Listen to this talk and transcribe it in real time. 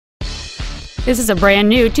This is a brand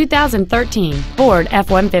new 2013 Ford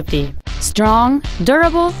F-150. Strong,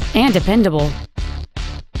 durable, and dependable.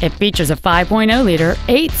 It features a 5.0-liter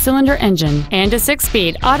 8-cylinder engine and a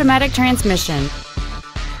 6-speed automatic transmission.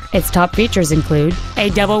 Its top features include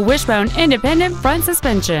a double wishbone independent front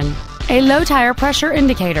suspension, a low tire pressure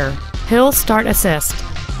indicator, hill start assist,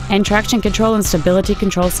 and traction control and stability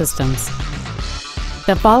control systems.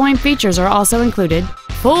 The following features are also included: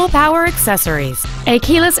 full power accessories, a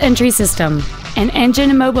keyless entry system, an engine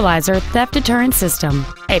immobilizer theft deterrent system,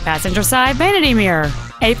 a passenger side vanity mirror,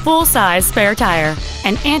 a full-size spare tire,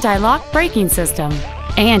 an anti-lock braking system,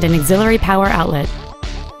 and an auxiliary power outlet.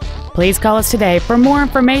 Please call us today for more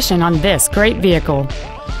information on this great vehicle.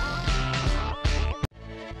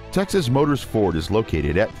 Texas Motors Ford is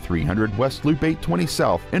located at 300 West Loop 820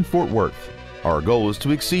 South in Fort Worth. Our goal is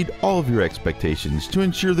to exceed all of your expectations to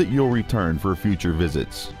ensure that you'll return for future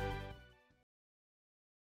visits.